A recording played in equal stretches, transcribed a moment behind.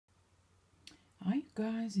Hi you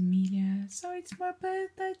guys, Amelia. So it's my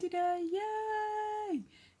birthday today, yay!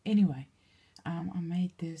 Anyway, I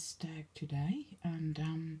made this tag today,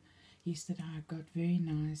 and yesterday I got very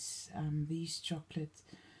nice these chocolate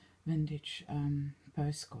vintage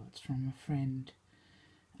postcards from a friend.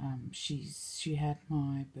 She had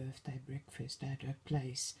my birthday breakfast at her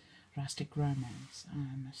place, Rustic Romance.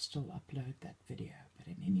 I must still upload that video, but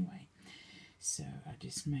anyway, so I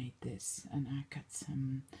just made this, and I cut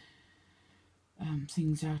some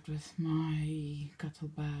things out with my cuttle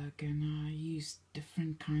bag, and I used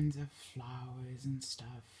different kinds of flowers and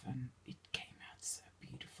stuff, and it came out so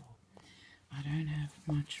beautiful. I don't have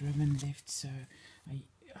much ribbon left, so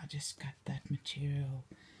I just cut that material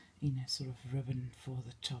in a sort of ribbon for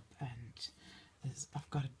the top, and I've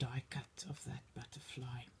got a die cut of that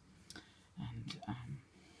butterfly, and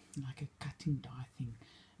like a cutting die thing,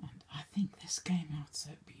 and I think this came out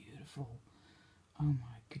so beautiful. Oh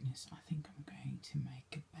my goodness, I think I'm going to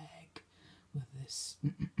make a bag with this.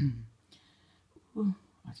 Ooh,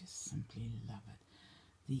 I just simply love it.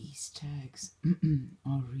 These tags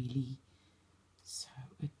are really so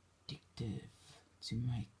addictive to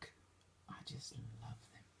make. I just love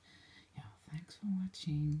them. Yeah, thanks for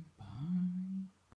watching. Bye.